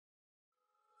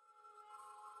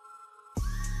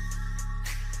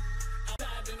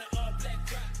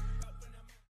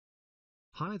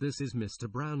Hi, this is Mr.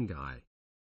 Brown Guy.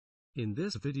 In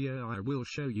this video I will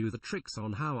show you the tricks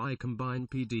on how I combine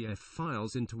PDF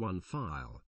files into one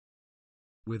file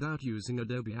without using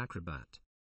Adobe Acrobat,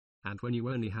 and when you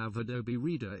only have Adobe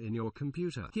Reader in your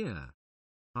computer. Here,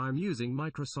 I'm using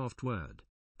Microsoft Word.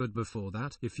 But before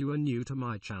that, if you are new to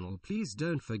my channel, please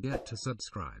don't forget to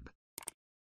subscribe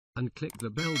and click the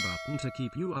bell button to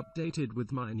keep you updated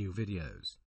with my new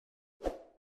videos.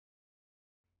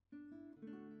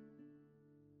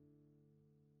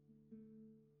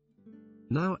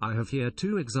 Now I have here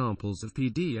two examples of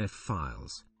PDF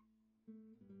files,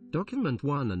 Document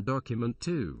 1 and Document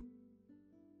 2.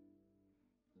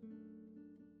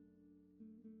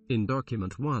 In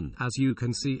Document 1, as you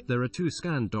can see, there are two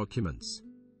scanned documents.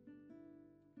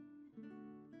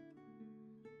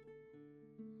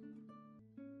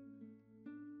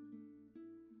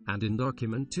 And in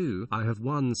Document 2, I have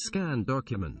one scanned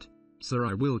document, so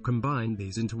I will combine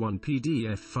these into one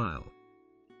PDF file.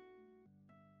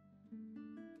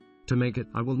 To make it,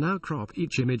 I will now crop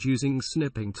each image using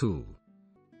snipping tool.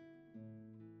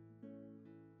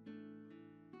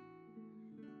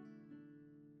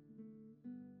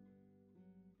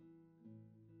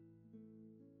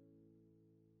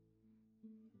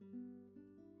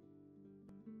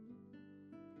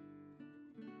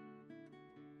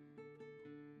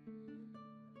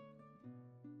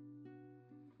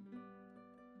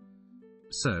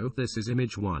 So, this is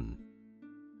image 1.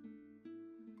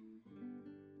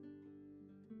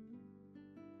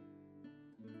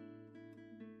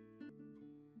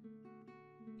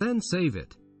 Then save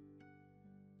it.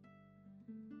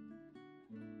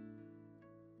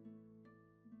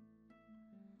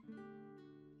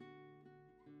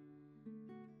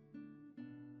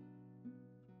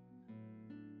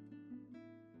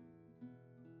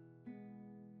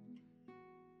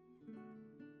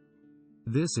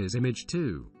 This is image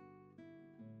 2.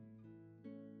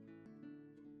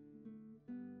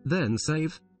 Then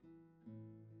save.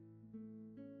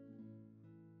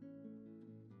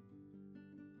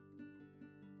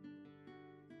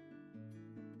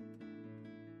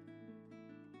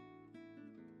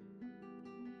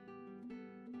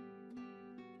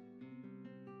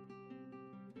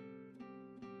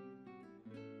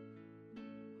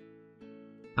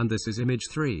 And this is image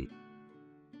 3.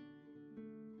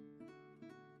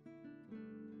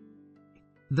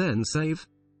 Then save.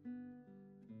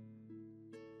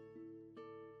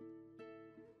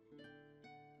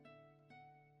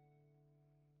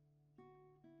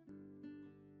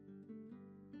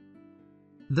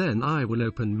 Then I will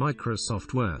open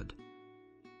Microsoft Word.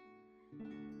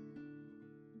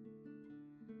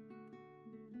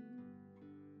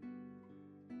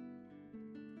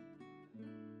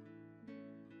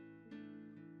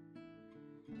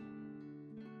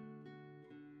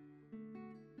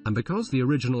 And because the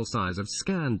original size of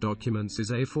scanned documents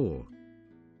is A4,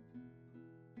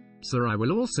 so I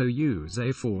will also use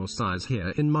A4 size here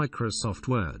in Microsoft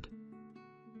Word.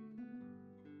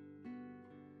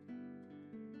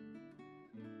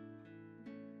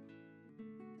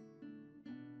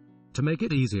 To make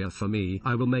it easier for me,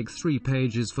 I will make 3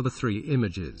 pages for the 3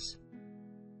 images.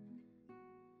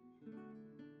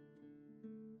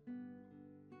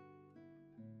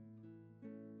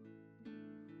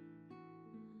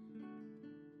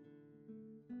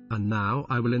 And now,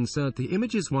 I will insert the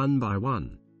images one by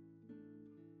one.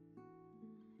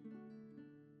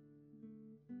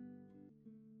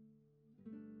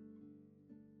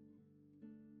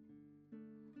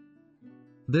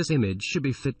 This image should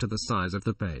be fit to the size of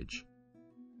the page.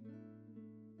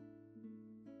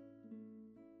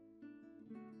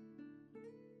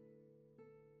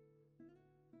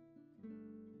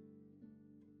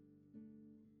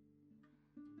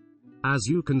 As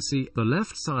you can see, the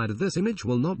left side of this image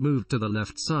will not move to the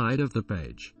left side of the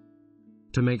page.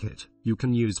 To make it, you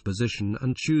can use position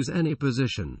and choose any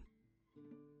position.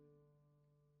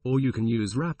 Or you can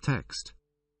use wrap text.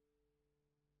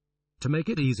 To make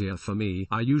it easier for me,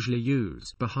 I usually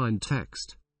use behind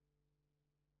text.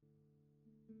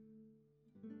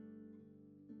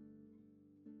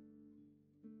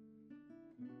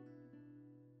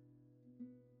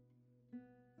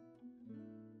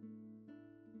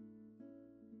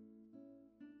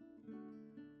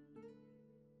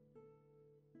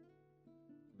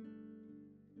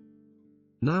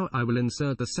 Now I will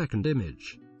insert the second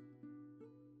image.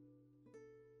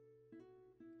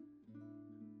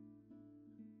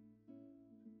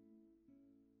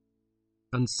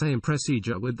 And same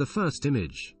procedure with the first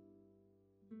image.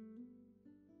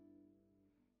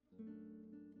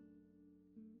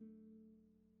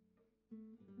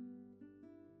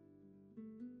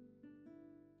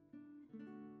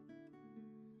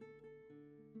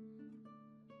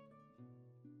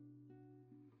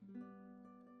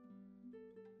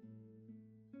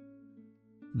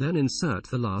 Then insert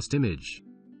the last image.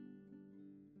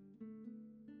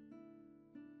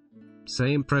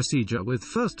 Same procedure with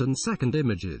first and second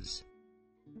images.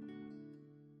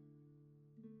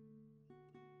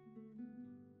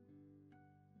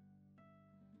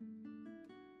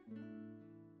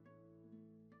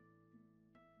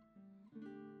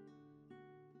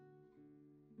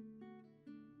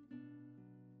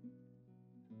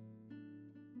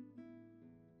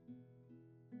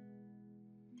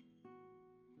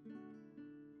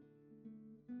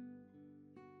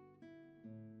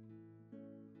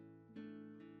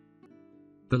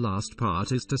 The last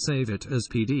part is to save it as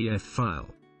PDF file.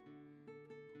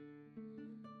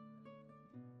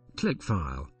 Click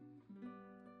File.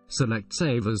 Select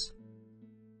Save As.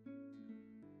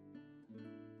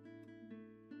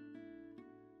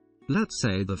 Let's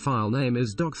say the file name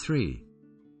is doc3.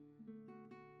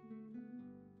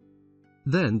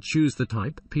 Then choose the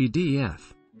type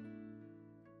PDF.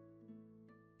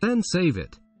 Then save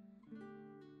it.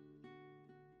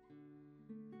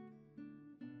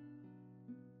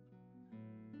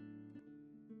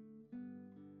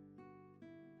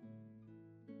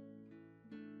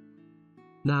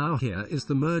 Now here is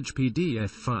the merge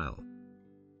PDF file.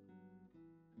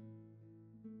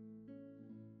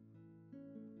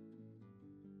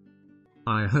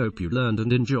 I hope you learned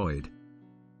and enjoyed.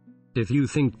 If you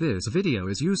think this video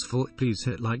is useful, please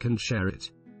hit like and share it.